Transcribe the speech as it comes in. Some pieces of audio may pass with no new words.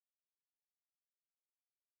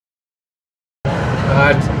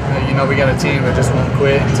You know, we got a team that just won't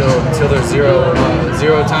quit until there's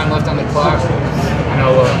zero time left on the clock. You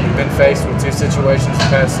know, we've been faced with two situations the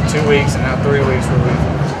past 2 weeks and now 3 weeks where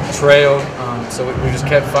we've trailed. So we just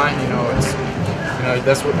kept fighting. You know,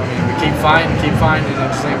 that's what I mean. We keep fighting, and it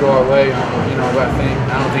just didn't go our way. You know, but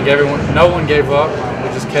I don't think no one gave up. We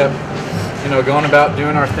just kept, you know, going about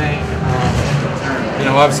doing our thing. You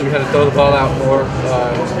know, obviously we had to throw the ball out more.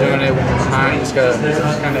 Doing it when we're behind, you just got to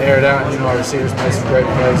kind of air it out. You know, our receivers made some great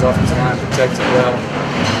plays, offensive line protected well.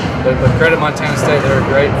 But credit Montana State, they're a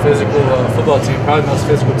great physical football team, probably the most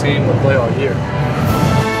physical team we'll play all year.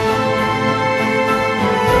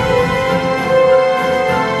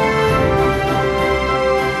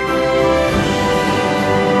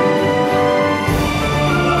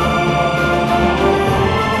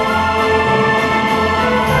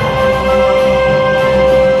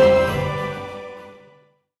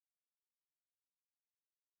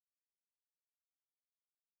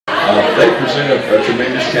 They present a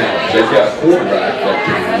tremendous challenge. They've got a quarterback that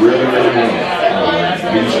can really run.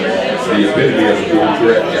 He's the epitome of a dual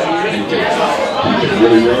threat guy. He can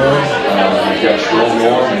really run. He's got a strong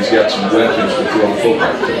arm, and he's got some weapons to throw the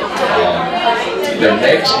football to. Their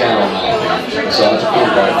next guy on offense, besides the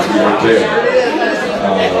quarterback, is Will Taylor.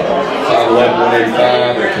 5'11",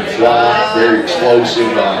 185, they can fly, very explosive,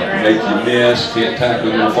 make you miss, can't tackle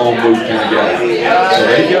in the phone booth kind of guy. So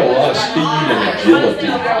they've got a lot of speed and agility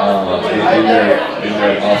in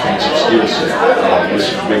their offensive skill set. This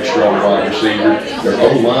is a big, strong wide receiver. Their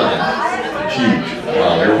O-line, huge.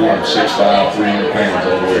 Everyone 6'5", 300 pounds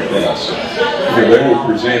all the way across. So, you know, they will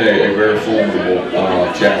present a very formidable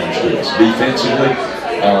challenge to us. Defensively,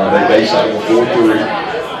 they base out of a 4-3.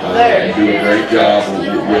 And do a great job with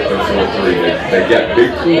their 4-3. They got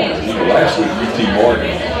big corners. You know, last week UT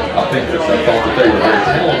Martin, I thought that they were a very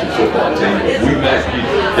talented football team, but we matched.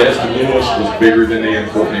 Desmond Lewis was bigger than them.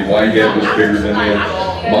 Courtney Whitehead was bigger than them.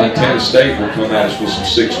 Montana State will come at us with some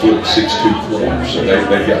 6', 6'2" corners. So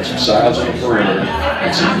they've got some size on the perimeter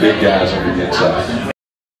and some big guys on the inside.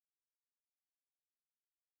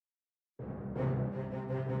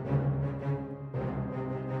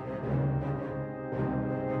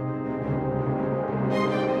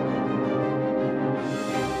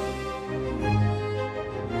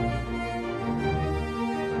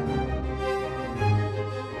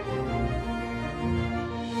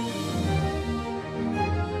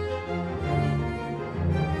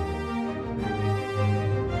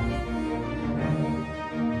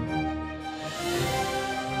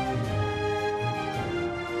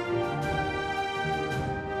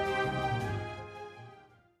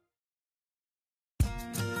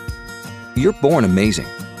 You're born amazing,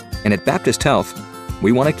 and at Baptist Health,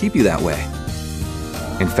 we want to keep you that way.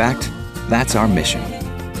 In fact, that's our mission.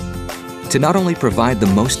 To not only provide the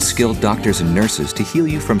most skilled doctors and nurses to heal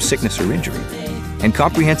you from sickness or injury, and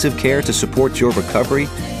comprehensive care to support your recovery,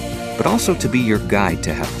 but also to be your guide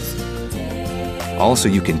to health. Also,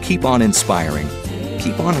 you can keep on inspiring,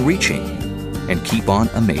 keep on reaching, and keep on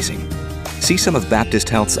amazing. See some of Baptist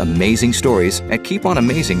Health's amazing stories at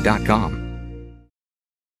keeponamazing.com.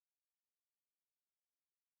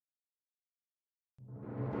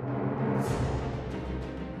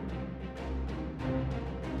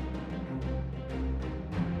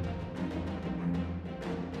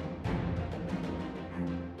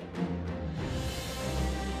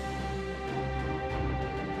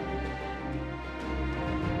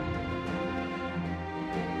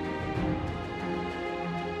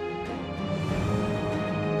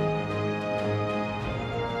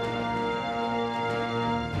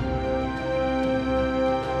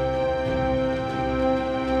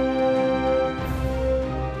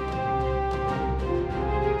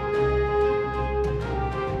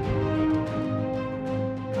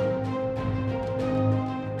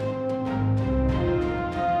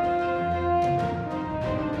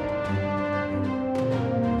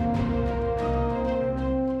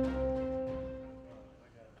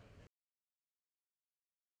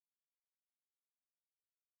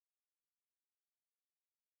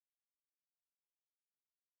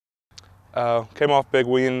 Came off big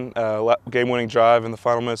win, game-winning drive in the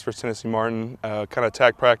final minutes for Tennessee Martin. Kind of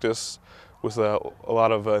attack practice with a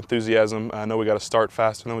lot of enthusiasm. I know we got to start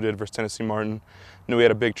faster than we did versus Tennessee Martin. Knew we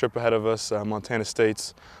had a big trip ahead of us. Montana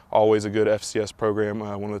State's always a good FCS program,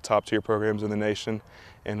 one of the top-tier programs in the nation.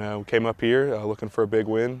 And we came up here looking for a big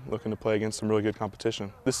win, looking to play against some really good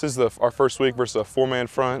competition. This is our first week versus a four-man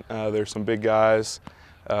front. There's some big guys,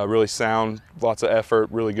 really sound, lots of effort,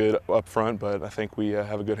 really good up front, but I think we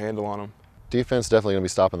have a good handle on them. Defense definitely going to be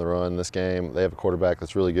stopping the run in this game. They have a quarterback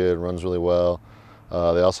that's really good, runs really well.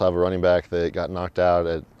 They also have a running back that got knocked out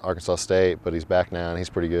at Arkansas State, but he's back now and he's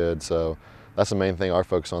pretty good. So that's the main thing our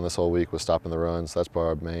focus on this whole week was stopping the run. So that's probably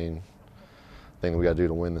our main thing that we got to do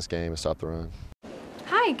to win this game is stop the run.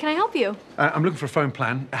 Hi, can I help you? I'm looking for a phone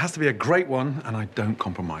plan. It has to be a great one, and I don't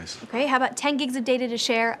compromise. Okay, how about 10 gigs of data to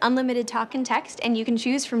share, unlimited talk and text, and you can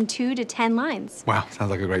choose from 2 to 10 lines. Wow,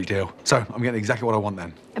 sounds like a great deal. So I'm getting exactly what I want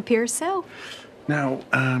then. Appears so. Now,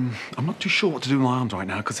 I'm not too sure what to do with my arms right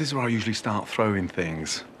now, because this is where I usually start throwing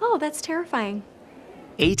things. Oh, that's terrifying.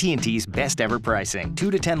 AT&T's best ever pricing.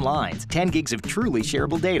 2 to 10 lines, 10 gigs of truly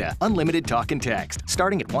shareable data, unlimited talk and text,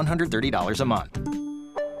 starting at $130 a month.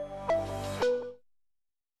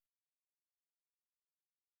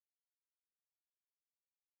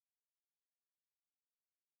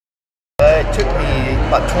 It took me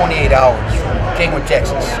about 28 hours from Kingwood,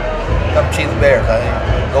 Texas. Come see the Bears.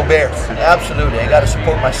 Go Bears. Absolutely. I got to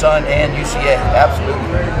support my son and UCA.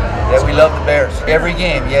 Absolutely. Yeah, we love the Bears. Every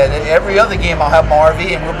game. Yeah, every other game I'll have my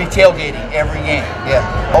RV and we'll be tailgating every game. Yeah.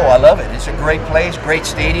 Oh, I love it. It's a great place, great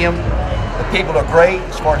stadium. The people are great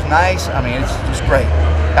as far as nice. I mean, it's just great.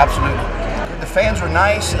 Absolutely. The fans were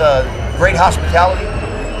nice. Great hospitality.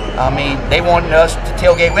 I mean, they wanted us to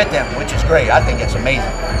tailgate with them, which is great. I think that's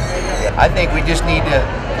amazing. I think we just need to,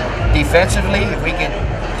 defensively, if we can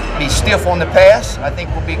be stiff on the pass, I think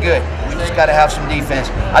we'll be good. We just got to have some defense.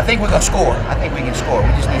 I think we're going to score. I think we can score. We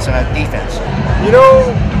just need some defense. You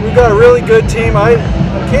know, we've got a really good team. I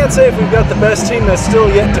can't say if we've got the best team. That's still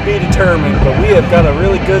yet to be determined, but we have got a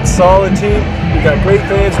really good, solid team. We've got great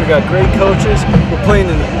fans. We've got great coaches. We're playing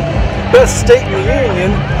in the best state in the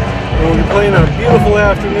union, and we're playing on a beautiful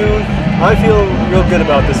afternoon. I feel real good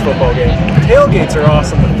about this football game. Tailgates are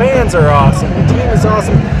awesome. The fans are awesome. The team is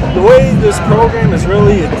awesome. The way this program has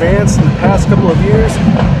really advanced in the past couple of years,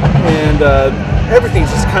 and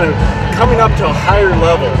everything's just kind of coming up to a higher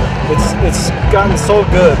level. It's gotten so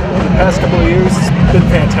good in the past couple of years. It's been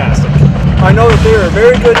fantastic. I know that they're a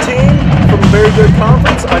very good team from a very good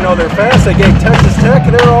conference. I know they're fast. They gave Texas Tech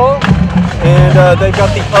their all. And they've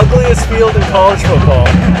got the ugliest field in college football.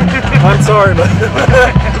 I'm sorry, but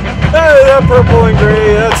that purple and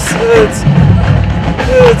gray, it's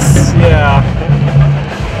yeah.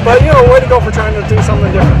 But, you know, way to go for trying to do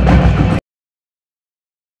something different.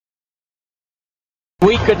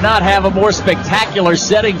 We could not have a more spectacular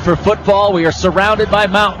setting for football. We are surrounded by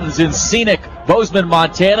mountains in scenic Bozeman,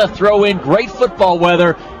 Montana. Throw in great football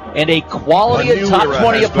weather and a quality top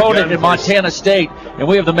 20 opponent in Montana State. And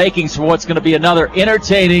we have the makings for what's going to be another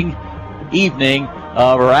entertaining evening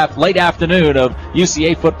or late afternoon of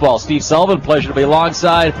UCA football. Steve Sullivan, pleasure to be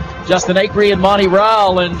alongside Justin Acree and Monty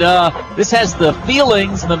Rowell. And this has the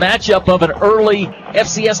feelings and the matchup of an early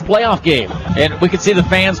FCS playoff game. And we can see the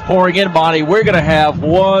fans pouring in, Monty. We're going to have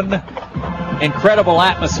one incredible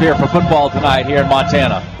atmosphere for football tonight here in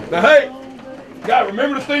Montana. Now, hey, got to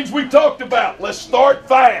remember the things we talked about. Let's start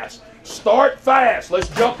fast. Start fast. Let's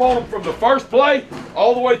jump on them from the first play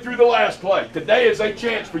all the way through the last play. Today is a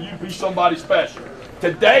chance for you to be somebody special.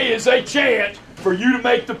 Today is a chance for you to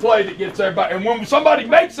make the play that gets everybody. And when somebody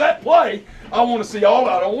makes that play, I want to see all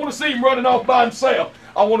out. I don't want to see him running off by himself.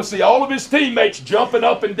 I want to see all of his teammates jumping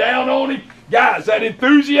up and down on him. Guys, that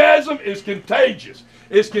enthusiasm is contagious.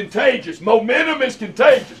 It's contagious. Momentum is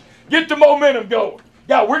contagious. Get the momentum going.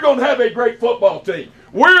 Yeah, we're going to have a great football team.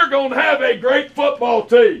 We're going to have a great football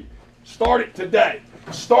team. Start it today.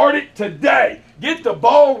 Start it today. Get the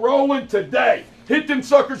ball rolling today. Hit them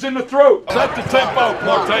suckers in the throat. Set the tempo.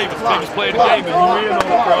 Mark Davis, biggest play of the game, and you in on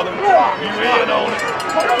it, brother. You in on it.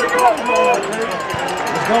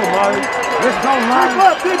 Let's go, Marty. Let's go, Marty.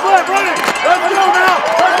 Big butt, running. Let's go now.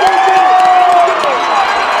 Let's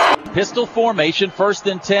go. Pistol formation,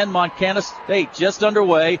 1st and 10, Montana State just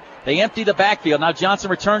underway. They empty the backfield. Now Johnson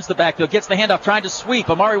returns the backfield, gets the handoff, trying to sweep.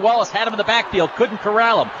 Amari Wallace had him in the backfield, couldn't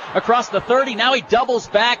corral him. Across the 30, now he doubles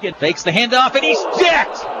back and fakes the handoff, and he's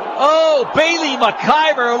decked! Oh, Bailey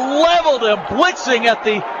McIver leveled him, blitzing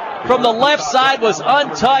from the left side, was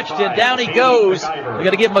untouched, and down he goes. They're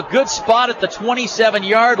going to give him a good spot at the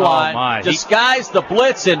 27-yard line. Disguise the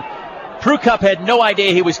blitz, and Prukup had no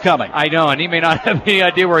idea he was coming. I know, and he may not have any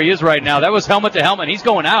idea where he is right now. That was helmet to helmet. He's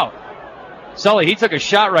going out. Sully, he took a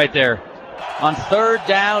shot right there. On 3rd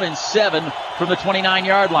down and 7 from the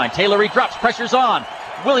 29-yard line. Taylor Reed drops, pressure's on.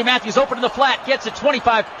 Willie Matthews open in the flat, gets it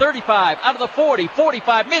 25, 35, out of the 40,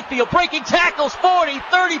 45, midfield, breaking tackles, 40,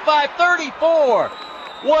 35, 34.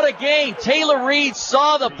 What a game. Taylor Reed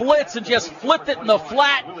saw the blitz and just flipped it in the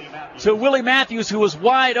flat to Willie Matthews, who was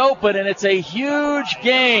wide open, and it's a huge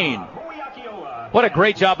gain. What a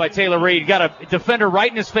great job by Taylor Reed. Got a defender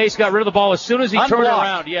right in his face, got rid of the ball as soon as he turned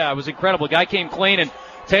around. Yeah, it was incredible. The guy came clean, and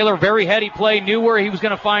Taylor, very heady play, knew where he was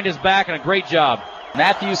going to find his back, and a great job.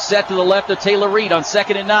 Matthews set to the left of Taylor Reed on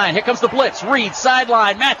 2nd and 9. Here comes the blitz. Reed,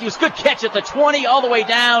 sideline. Matthews, good catch at the 20, all the way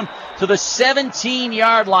down to the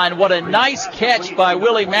 17-yard line. What a nice catch by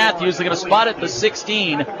Willie Matthews. They're going to spot it at the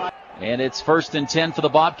 16. And it's 1st and 10 for the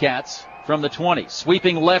Bobcats from the 20.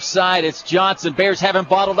 Sweeping left side, it's Johnson. Bears have him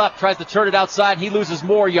bottled up. Tries to turn it outside. He loses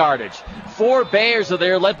more yardage. 4 Bears are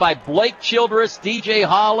there, led by Blake Childress, DJ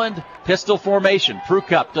Holland. Pistol formation.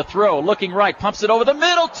 Prukup to throw. Looking right. Pumps it over the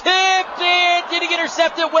middle. Tipped in. Did he get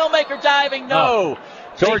intercepted? Wellmaker diving. No.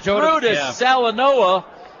 George Odom. Salanoa.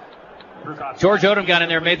 George Odom got in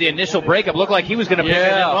there, made the initial breakup. Looked like he was going to pick it.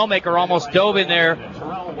 And Wellmaker almost dove in there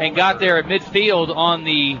and got there at midfield on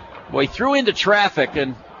the... Well, he threw into traffic,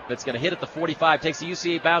 and it's going to hit at the 45. Takes the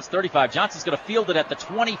UCA bounce 35. Johnson's going to field it at the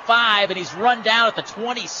 25, and he's run down at the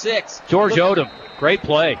 26. George Odom. Great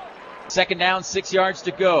play. 2nd down, 6 yards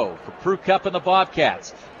to go for Prukup and the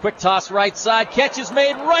Bobcats. Quick toss right side. Catch is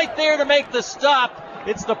made right there to make the stop.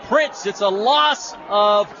 It's the Prince. It's a loss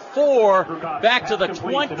of 4 back to the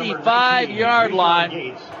 25-yard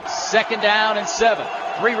line. 2nd down and 7.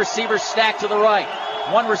 3 receivers stacked to the right.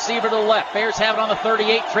 1 receiver to the left. Bears have it on the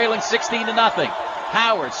 38, trailing 16-0.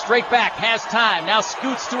 Howard straight back, has time, now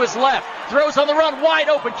scoots to his left, throws on the run, wide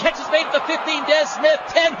open, catches made at the 15, Des Smith,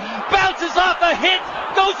 10, bounces off a hit,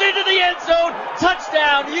 goes into the end zone,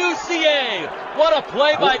 touchdown UCA. What a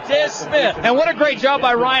play by Des Smith. And what a great job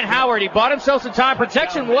by Ryan Howard. He bought himself some time.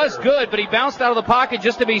 Protection was good, but he bounced out of the pocket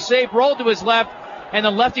just to be safe, rolled to his left, and the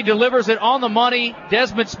lefty delivers it on the money.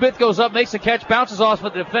 Desmond Smith goes up, makes a catch, bounces off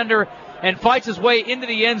of the defender, and fights his way into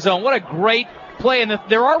the end zone. What a great play. And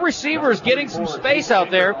there are receivers getting some space out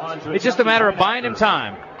there. It's just a matter of buying him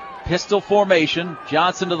time. Pistol formation.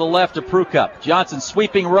 Johnson to the left of Prukup. Johnson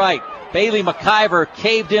sweeping right. Bailey McIver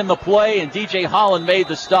caved in the play, and DJ Holland made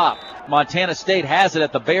the stop. Montana State has it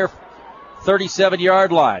at the Bear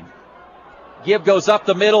 37-yard line. Give goes up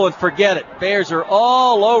the middle, and forget it. Bears are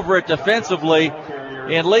all over it defensively.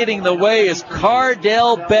 And leading the way is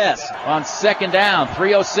Cardell Best on 2nd down.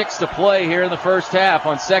 3:06 to play here in the first half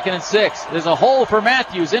on 2nd and 6. There's a hole for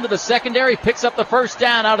Matthews into the secondary. Picks up the 1st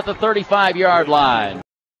down out at the 35-yard line.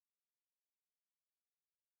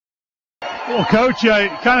 Well, Coach,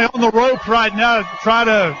 kind of on the rope right now. Try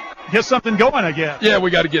to get something going, I guess. Yeah, we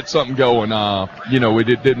got to get something going. We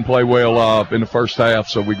didn't play well in the first half,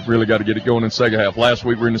 so we really got to get it going in the second half. Last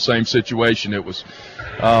week we were in the same situation. It was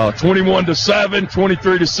 21-7,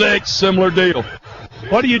 23-6, similar deal.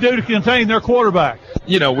 What do you do to contain their quarterback?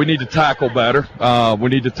 We need to tackle better. We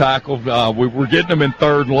need to tackle. We're getting them in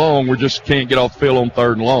 3rd and long. We just can't get off the field on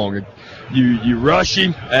 3rd and long. You rush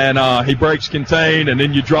him, and he breaks contain, and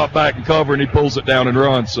then you drop back and cover, and he pulls it down and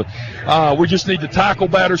runs. So we just need to tackle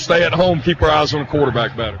better, stay at home, keep our eyes on the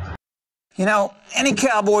quarterback better. Any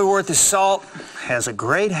cowboy worth his salt has a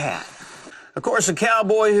great hat. Of course, a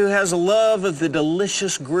cowboy who has a love of the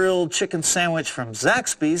delicious grilled chicken sandwich from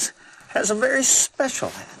Zaxby's has a very special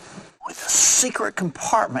hat with a secret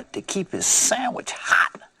compartment to keep his sandwich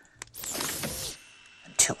hot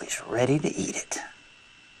until he's ready to eat it.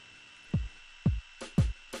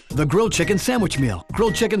 The Grilled Chicken Sandwich Meal.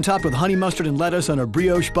 Grilled chicken topped with honey mustard and lettuce on a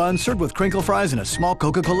brioche bun, served with crinkle fries and a small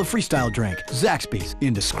Coca-Cola Freestyle drink. Zaxby's,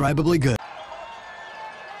 indescribably good.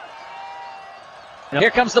 Here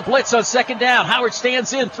comes the blitz on 2nd down. Howard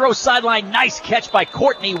stands in, throws sideline. Nice catch by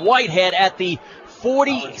Courtney Whitehead at the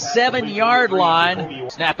 47-yard line.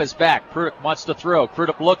 Snap is back. Crudup wants to throw.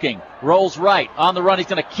 Crudup looking. Rolls right. On the run, he's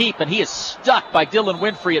going to keep, and he is stuck by Dylan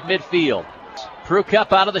Winfrey at midfield.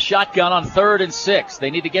 Prukup out of the shotgun on 3rd and 6.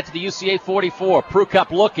 They need to get to the UCA 44.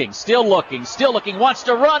 Prukup looking, still looking, wants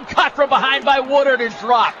to run. Caught from behind by Woodard and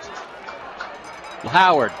dropped.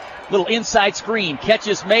 Howard. Little inside screen. Catch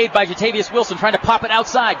is made by Jatavius Wilson trying to pop it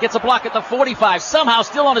outside. Gets a block at the 45. Somehow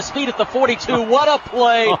still on his feet at the 42. What a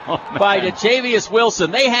play by Jatavius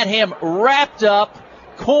Wilson. They had him wrapped up,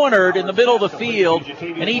 cornered in the middle of the field,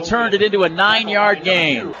 and he turned it into a 9-yard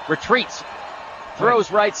gain. Retreats.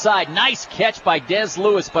 Throws right side. Nice catch by Des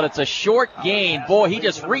Lewis, but it's a short gain. Boy, he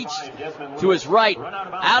just reached to his right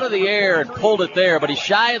out of the air and pulled it there, but he's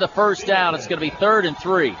shy of the 1st down. It's going to be 3rd and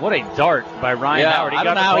 3. What a dart by Ryan Howard. I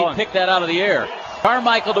don't know how he picked that out of the air.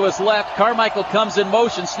 Carmichael to his left. Carmichael comes in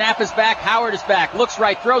motion. Snap is back. Howard is back. Looks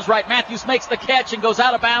right. Throws right. Matthews makes the catch and goes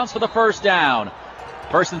out of bounds for the 1st down.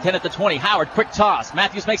 1st and 10 at the 20. Howard, quick toss.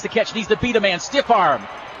 Matthews makes the catch. Needs to beat a man. Stiff arm.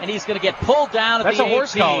 And he's going to get pulled down at That's the 18.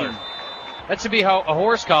 That's a horse collar. That should be a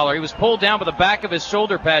horse collar. He was pulled down by the back of his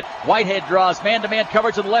shoulder pad. Whitehead draws man-to-man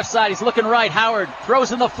coverage on the left side. He's looking right. Howard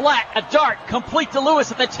throws in the flat. A dart complete to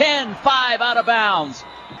Lewis at the 10. 5 out of bounds.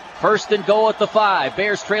 First and goal at the 5.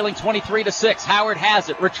 Bears trailing 23-6. Howard has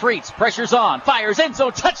it, retreats, pressure's on, fires, end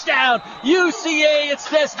zone, touchdown, UCA, it's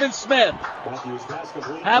Desmond Smith.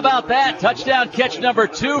 How about that? Touchdown catch number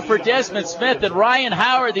 2 for Desmond Smith, and Ryan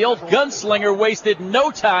Howard, the old gunslinger, wasted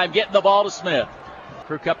no time getting the ball to Smith.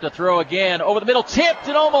 Crew Cup to throw again, over the middle, tipped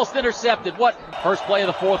and almost intercepted. What? First play of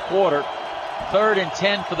the fourth quarter. 3rd and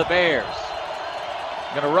 10 for the Bears.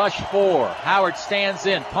 Going to rush 4. Howard stands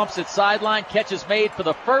in, pumps it sideline. Catch is made for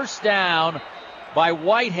the first down by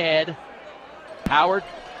Whitehead. Howard,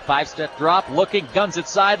 5-step drop, looking, guns it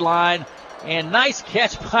sideline. And nice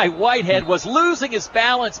catch by Whitehead. Was losing his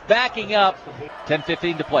balance, backing up.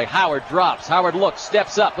 10:15 to play. Howard drops. Howard looks,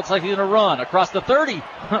 steps up. Looks like he's going to run across the 30.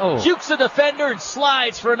 Jukes a defender and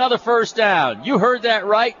slides for another first down. You heard that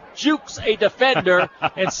right. Jukes a defender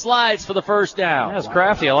and slides for the first down. That's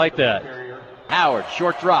crafty. I like that. Howard,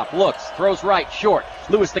 short drop, looks, throws right, short.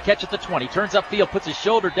 Lewis the catch at the 20, turns upfield, puts his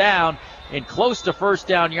shoulder down, and close to first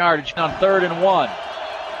down yardage on 3rd and 1.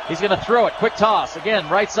 He's going to throw it, quick toss. Again,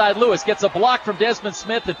 right side Lewis gets a block from Desmond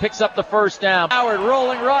Smith and picks up the first down. Howard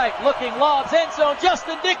rolling right, looking, lobs, end zone,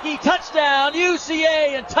 Justin Dickey, touchdown,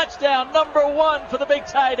 UCA, and touchdown number 1 for the big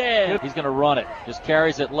tight end. He's going to run it, just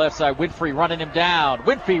carries it left side. Winfrey running him down.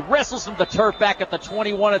 Winfrey wrestles him to turf back at the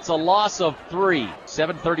 21. It's a loss of 3.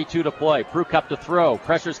 7:32 to play. Crew Cup to throw.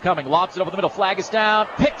 Pressure's coming. Lobs it over the middle. Flag is down.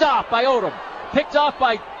 Picked off by Odom. Picked off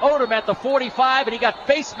by Odom at the 45, and he got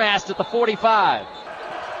face masked at the 45.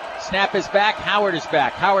 Snap is back. Howard is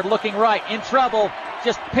back. Howard looking right. In trouble.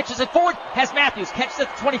 Just pitches it forward. Has Matthews. Catches it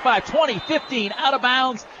at the 25, 20, 15. Out of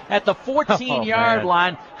bounds at the 14-yard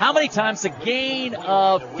line. How many times? A gain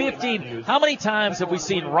of 15. How many times have we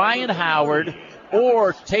seen Ryan Howard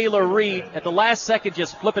or Taylor Reed at the last second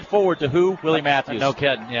just flip it forward to who? Willie Matthews. No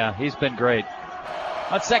kidding. Yeah, he's been great.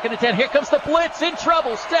 On 2nd and 10, here comes the blitz, in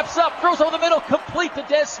trouble, steps up, throws over the middle, complete to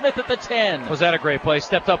Des Smith at the 10. Was that a great play?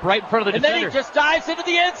 Stepped up right in front of the defender. And then he just dives into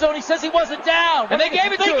the end zone. He says he wasn't down. And they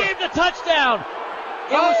gave it to him. They gave the touchdown.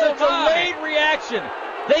 It was a delayed reaction.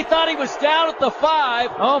 They thought he was down at the 5.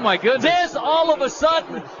 Oh, my goodness. Des, all of a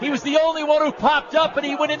sudden, he was the only one who popped up, and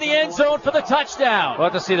he went in the end zone for the touchdown. We'll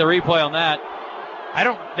have to see the replay on that.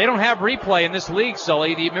 They don't have replay in this league,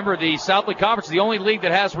 Sully. Remember, the South League Conference is the only league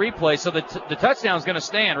that has replay, so the touchdown is going to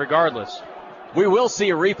stand regardless. We will see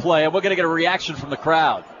a replay, and we're going to get a reaction from the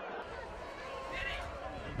crowd.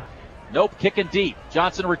 Nope, kicking deep.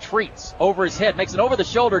 Johnson retreats over his head, makes an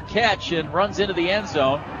over-the-shoulder catch, and runs into the end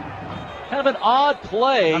zone. Kind of an odd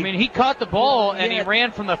play. I mean, he caught the ball, and he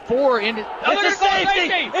ran from the 4 into... It's a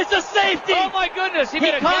safety! It's a safety! Oh, my goodness! He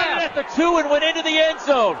caught it at the 2 and went into the end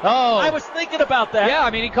zone. Oh. I was thinking about that. Yeah,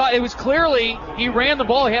 I mean, it was clearly, he ran the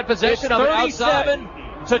ball, he had possession of it outside.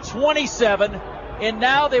 37 to 27, and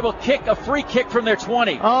now they will kick a free kick from their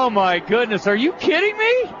 20. Oh, my goodness. Are you kidding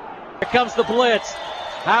me? Here comes the blitz.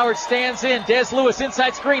 Howard stands in. Des Lewis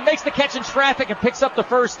inside screen, makes the catch in traffic and picks up the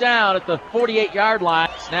first down at the 48-yard line.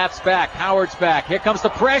 Snaps back. Howard's back. Here comes the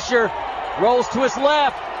pressure. Rolls to his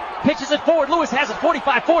left. Pitches it forward. Lewis has it.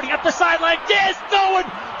 45, 40 up the sideline. Des throwing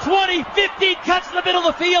 20, 15, cuts in the middle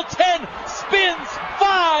of the field. 10, spins.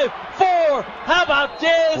 5, 4. How about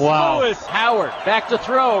Des Lewis? Howard back to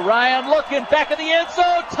throw. Ryan looking back of the end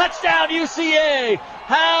zone. Touchdown UCA.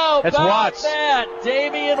 How That's about Watts. that?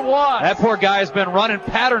 Damian Watts. That poor guy has been running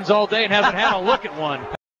patterns all day and hasn't had a look at one.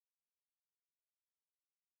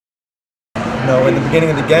 No, in the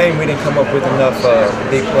beginning of the game, we didn't come up with enough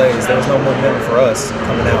big plays. There was no momentum for us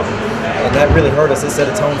coming out. And that really hurt us. It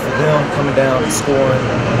set a tone for them coming down and scoring.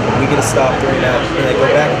 We get a stop, 3 and out, and they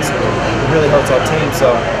go back and score. It really hurts our team.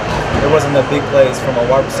 So there wasn't enough big plays from a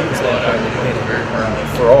wide receiver standpoint in the beginning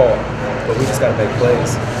for all. But we just got to make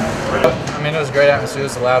plays. I mean, it was a great atmosphere. It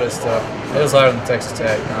was the loudest. It was louder than Texas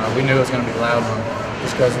Tech. We knew it was going to be loud.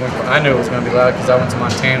 Just because I knew it was going to be loud because I went to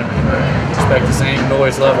Montana and expect the same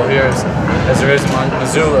noise level here as there is in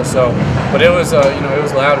Missoula. So, but it was, it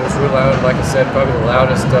was loud. It was real loud. Like I said, probably the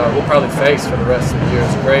loudest we'll probably face for the rest of the year.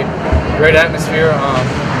 It's a great atmosphere.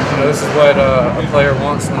 This is what a player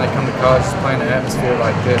wants when they come to college, is playing an atmosphere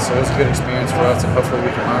like this. So it was a good experience for us, and hopefully we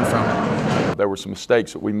can learn from it. There were some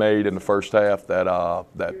mistakes that we made in the first half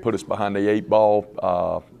that put us behind the 8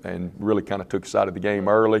 ball and really kind of took us out of the game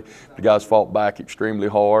early. The guys fought back extremely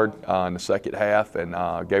hard in the second half and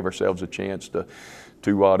gave ourselves a chance to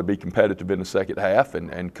be competitive in the second half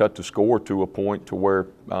and cut the score to a point to where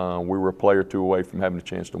we were a play or 2 away from having a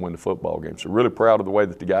chance to win the football game. So really proud of the way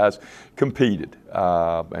that the guys competed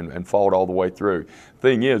and fought all the way through.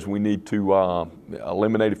 Thing is, we need to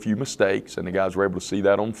eliminate a few mistakes, and the guys were able to see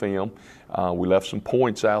that on film. We left some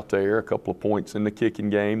points out there, a couple of points in the kicking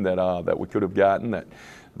game that we could have gotten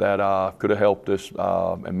that could have helped us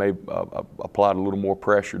and may applied a little more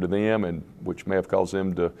pressure to them, and which may have caused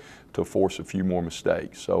them to force a few more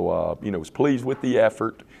mistakes. So, you know, was pleased with the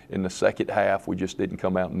effort in the second half. We just didn't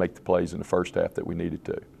come out and make the plays in the first half that we needed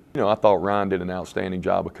to. You know, I thought Ryan did an outstanding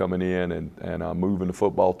job of coming in and moving the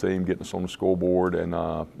football team, getting us on the scoreboard, and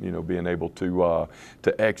you know, being able to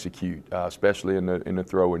execute, especially in the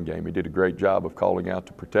throwing game. He did a great job of calling out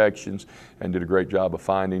the protections and did a great job of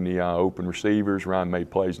finding the open receivers. Ryan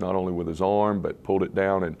made plays not only with his arm, but pulled it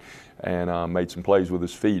down and made some plays with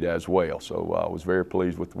his feet as well. So I was very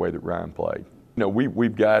pleased with the way that Ryan played. You know,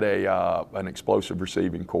 we've got an explosive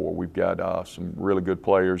receiving core. We've got some really good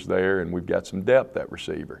players there, and we've got some depth at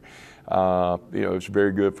receiver. You know, it's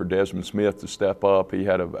very good for Desmond Smith to step up. He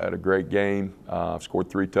had a great game, scored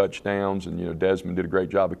 3 touchdowns, and you know, Desmond did a great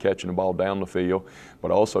job of catching the ball down the field,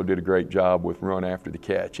 but also did a great job with run after the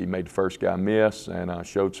catch. He made the first guy miss and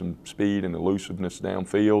showed some speed and elusiveness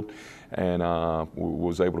downfield, and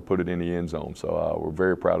was able to put it in the end zone. So we're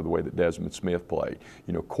very proud of the way that Desmond Smith played.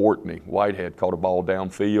 You know, Courtney Whitehead caught a ball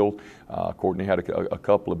downfield. Courtney had a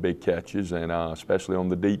couple of big catches, and especially on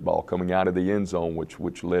the deep ball coming out of the end zone,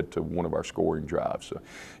 which led to one of our scoring drives. So,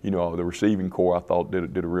 you know, the receiving core, I thought,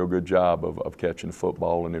 did a real good job of catching the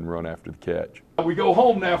football and then run after the catch. We go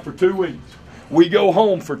home now for 2 weeks. We go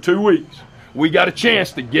home for 2 weeks. We got a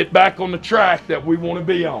chance to get back on the track that we want to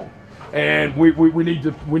be on. And we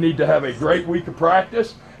need to have a great week of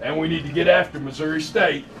practice, and we need to get after Missouri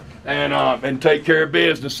State and take care of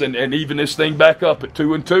business and even this thing back up at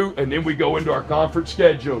 2-2, and then we go into our conference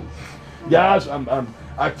schedule. Guys,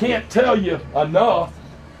 I can't tell you enough,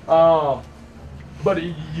 but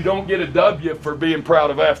you don't get a W for being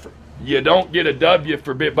proud of effort. You don't get a W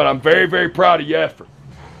for being, but I'm very, very proud of your effort.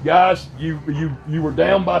 Guys, you were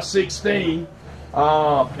down by 16.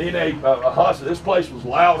 In a hostile, this place was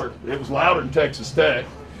louder. It was louder than Texas Tech.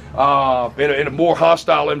 In a more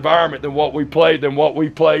hostile environment than what we played in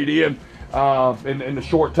the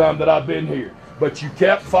short time that I've been here. But you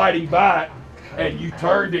kept fighting back, and you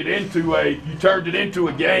turned it into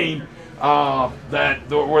a game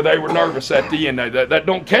where they were nervous at the end. That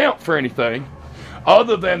don't count for anything,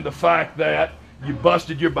 other than the fact that you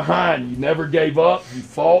busted your behind. You never gave up. You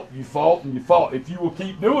fought, and you fought. If you will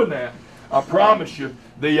keep doing that, I promise you,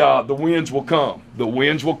 the wins will come. The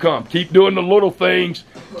wins will come. Keep doing the little things.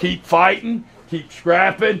 Keep fighting. Keep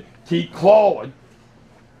scrapping. Keep clawing.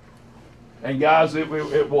 And guys, it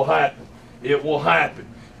will happen. It will happen.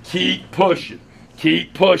 Keep pushing.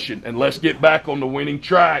 Keep pushing. And let's get back on the winning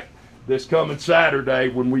track this coming Saturday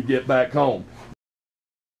when we get back home.